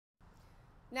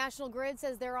National Grid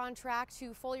says they're on track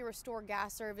to fully restore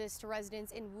gas service to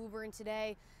residents in Woburn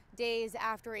today, days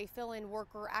after a fill-in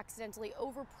worker accidentally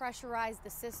overpressurized the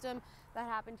system. That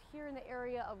happened here in the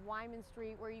area of Wyman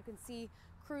Street, where you can see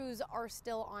crews are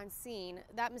still on scene.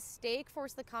 That mistake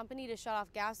forced the company to shut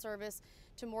off gas service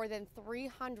to more than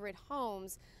 300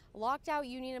 homes. Locked out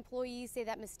union employees say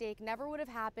that mistake never would have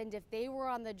happened if they were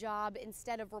on the job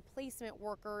instead of replacement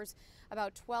workers.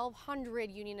 About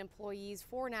 1,200 union employees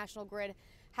for National Grid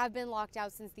have been locked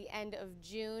out since the end of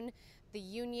June. The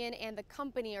union and the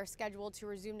company are scheduled to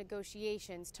resume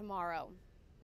negotiations tomorrow.